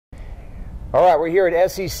All right, we're here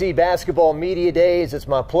at SEC Basketball Media Days. It's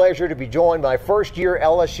my pleasure to be joined by first-year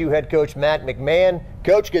LSU head coach Matt McMahon.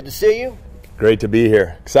 Coach, good to see you. Great to be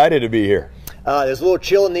here. Excited to be here. There's a little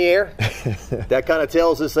chill in the air. That kind of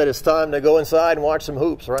tells us that it's time to go inside and watch some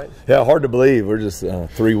hoops, right? Yeah, hard to believe. We're just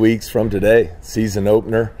 3 weeks from today, season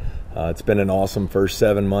opener. It's been an awesome first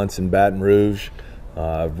 7 months in Baton Rouge.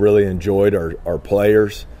 I've really enjoyed our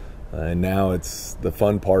players. And now it's the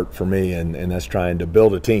fun part for me, and that's trying to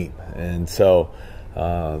build a team. And so,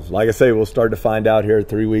 like I say, we'll start to find out here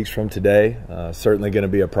 3 weeks from today. Certainly going to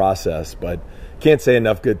be a process, but can't say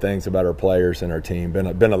enough good things about our players and our team.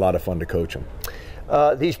 Been a lot of fun to coach them.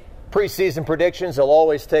 These preseason predictions will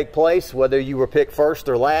always take place, whether you were picked first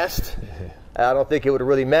or last. I don't think it would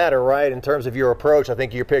really matter, right, in terms of your approach. I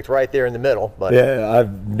think you're picked right there in the middle. But yeah,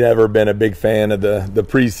 I've never been a big fan of the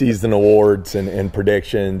preseason awards and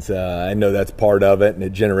predictions. I know that's part of it, and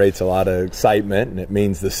it generates a lot of excitement, and it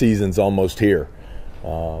means the season's almost here.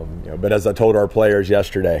 But as I told our players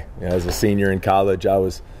yesterday, as a senior in college, I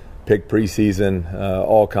was picked preseason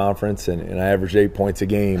all-conference, and I averaged 8 points a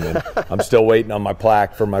game, and I'm still waiting on my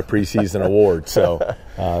plaque for my preseason award. So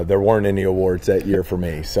there weren't any awards that year for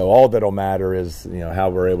me. So all that'll matter is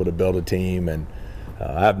how we're able to build a team, and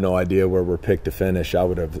I have no idea where we're picked to finish. I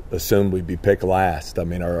would have assumed we'd be picked last. I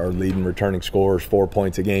mean, our leading returning scorer is 4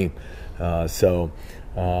 points a game.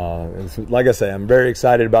 Like I say, I'm very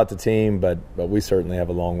excited about the team, but we certainly have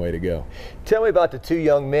a long way to go. Tell me about the two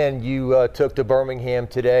young men you took to Birmingham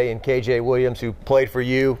today, and KJ Williams, who played for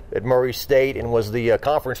you at Murray State and was the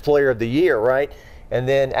Conference Player of the Year, right? And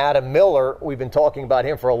then Adam Miller, we've been talking about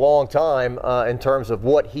him for a long time in terms of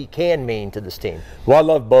what he can mean to this team. Well, I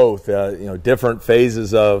love both. Different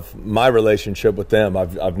phases of my relationship with them.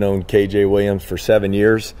 I've known KJ Williams for 7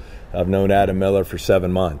 years. I've known Adam Miller for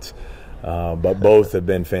 7 months. But both have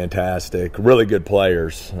been fantastic, really good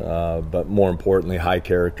players, but more importantly,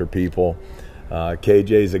 high-character people.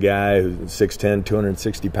 KJ's a guy who's 6'10",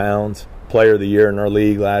 260 pounds, player of the year in our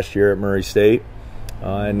league last year at Murray State,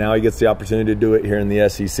 and now he gets the opportunity to do it here in the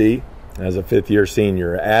SEC as a fifth-year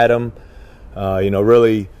senior. Adam,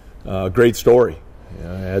 really great story.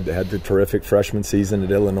 Had the terrific freshman season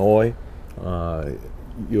at Illinois,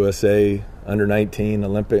 USA under-19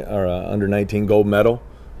 Olympic or under-19 gold medal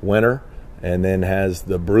winner, and then has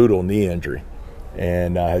the brutal knee injury,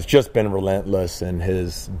 and has just been relentless in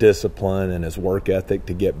his discipline and his work ethic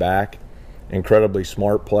to get back. Incredibly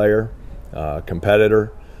smart player,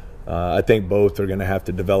 competitor. I think both are going to have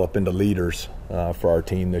to develop into leaders for our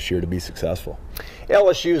team this year to be successful.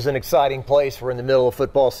 LSU is an exciting place. We're in the middle of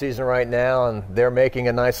football season right now, and they're making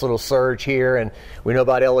a nice little surge here. And we know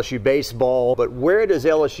about LSU baseball, but where does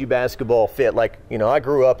LSU basketball fit? Like, I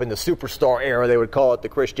grew up in the superstar era. They would call it the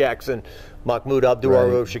Chris Jackson, Mahmoud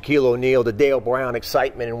Abdul-Rauf, right, Shaquille O'Neal, the Dale Brown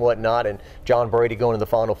excitement and whatnot, and John Brady going to the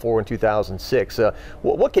Final Four in 2006.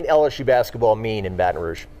 What can LSU basketball mean in Baton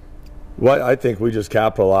Rouge? Well, I think we just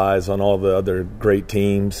capitalize on all the other great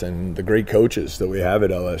teams and the great coaches that we have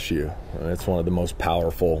at LSU. It's one of the most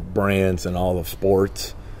powerful brands in all of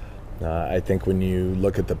sports. I think when you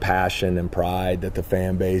look at the passion and pride that the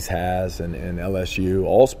fan base has in LSU,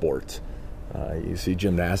 all sports, you see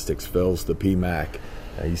gymnastics fills the PMAC.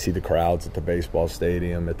 You see the crowds at the baseball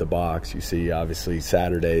stadium, at the box. You see, obviously,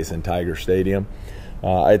 Saturdays in Tiger Stadium.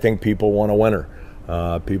 I think people want a winner.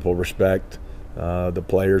 People respect the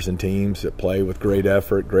players and teams that play with great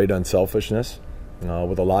effort, great unselfishness,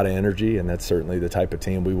 with a lot of energy, and that's certainly the type of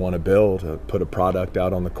team we want to build, put a product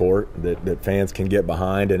out on the court that fans can get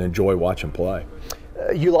behind and enjoy watching play.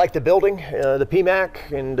 You like the building, the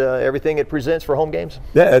PMAC, and everything it presents for home games?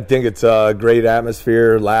 Yeah, I think it's a great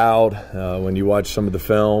atmosphere, loud. When you watch some of the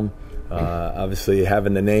film, obviously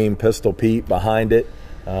having the name Pistol Pete behind it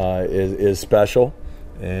is special.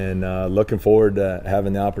 And looking forward to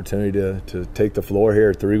having the opportunity to take the floor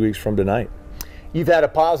here 3 weeks from tonight. You've had a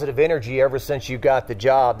positive energy ever since you got the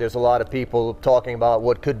job. There's a lot of people talking about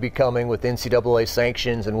what could be coming with NCAA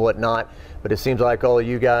sanctions and whatnot, but it seems like all of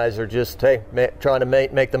you guys are just, trying to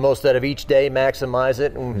make the most out of each day, maximize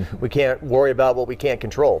it, and we can't worry about what we can't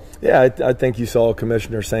control. Yeah, I think you saw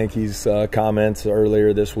Commissioner Sankey's comments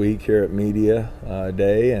earlier this week here at Media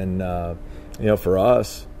Day, and for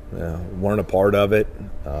us, weren't a part of it.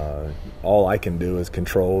 All I can do is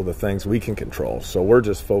control the things we can control. So we're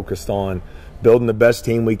just focused on building the best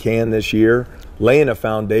team we can this year, laying a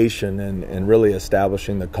foundation and really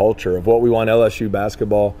establishing the culture of what we want LSU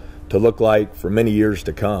basketball to look like for many years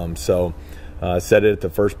to come. So I said it at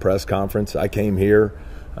the first press conference. I came here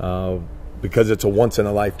because it's a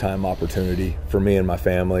once-in-a-lifetime opportunity for me and my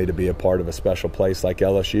family to be a part of a special place like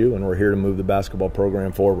LSU, and we're here to move the basketball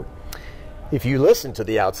program forward. If you listened to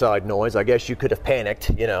the outside noise, I guess you could have panicked,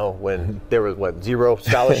 you know, when there was, 0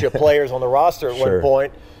 scholarship players on the roster at one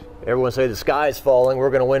point. Everyone say the sky's falling, we're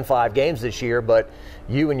going to win 5 games this year, but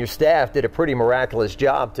you and your staff did a pretty miraculous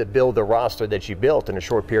job to build the roster that you built in a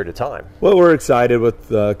short period of time. Well, we're excited with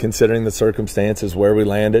considering the circumstances where we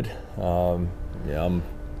landed. I'm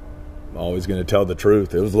always going to tell the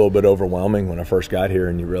truth. It was a little bit overwhelming when I first got here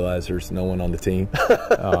and you realize there's no one on the team.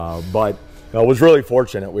 But I was really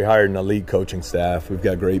fortunate. We hired an elite coaching staff. We've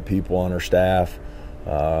got great people on our staff,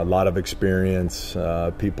 a lot of experience.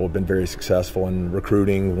 People have been very successful in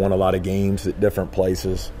recruiting, won a lot of games at different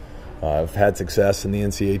places. I've had success in the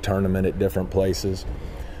NCAA tournament at different places.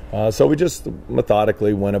 So we just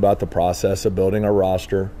methodically went about the process of building our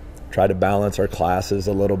roster, tried to balance our classes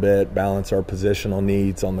a little bit, balance our positional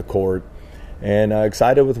needs on the court, and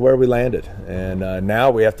excited with where we landed. And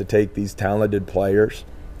now we have to take these talented players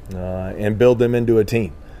and build them into a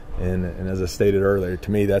team. And as I stated earlier,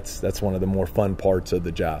 to me, that's one of the more fun parts of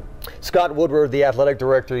the job. Scott Woodward, the athletic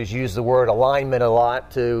director, has used the word alignment a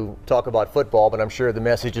lot to talk about football, but I'm sure the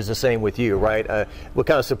message is the same with you, right? What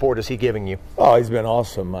kind of support is he giving you? Oh, he's been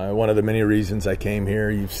awesome. One of the many reasons I came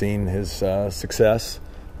here, you've seen his success,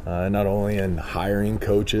 not only in hiring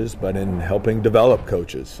coaches, but in helping develop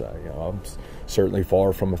coaches. I'm certainly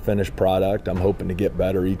far from a finished product. I'm hoping to get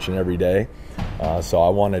better each and every day. So I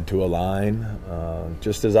wanted to align,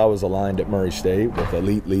 just as I was aligned at Murray State, with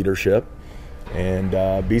elite leadership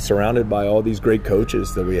and be surrounded by all these great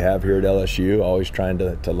coaches that we have here at LSU, always trying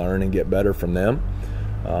to learn and get better from them.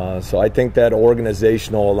 So I think that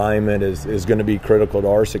organizational alignment is going to be critical to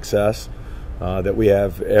our success, that we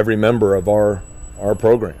have every member of our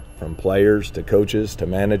program, from players to coaches to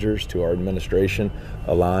managers to our administration,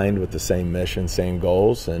 aligned with the same mission, same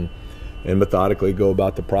goals, and methodically go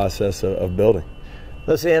about the process of building.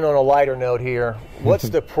 Let's end on a lighter note here. What's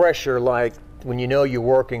the pressure like when you know you're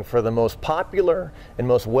working for the most popular and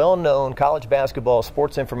most well-known college basketball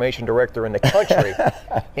sports information director in the country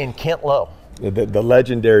in Kent Lowe? The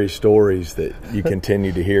legendary stories that you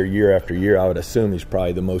continue to hear year after year, I would assume he's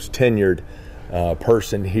probably the most tenured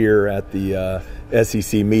person here at the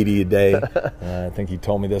SEC Media Day. I think he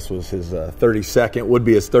told me this was his 32nd, would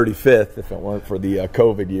be his 35th if it weren't for the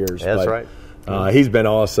COVID years. That's right. He's been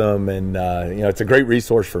awesome, and it's a great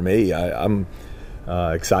resource for me. I'm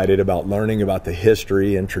excited about learning about the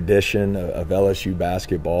history and tradition of LSU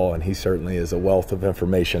basketball, and he certainly is a wealth of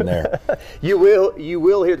information there. You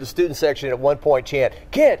will hear the student section at one point chant,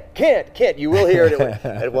 Kent, Kent, Kent. You will hear it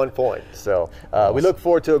at one point. So awesome. We look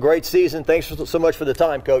forward to a great season. Thanks so much for the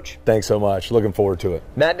time, Coach. Thanks so much. Looking forward to it.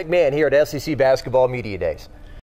 Matt McMahon here at SEC Basketball Media Days.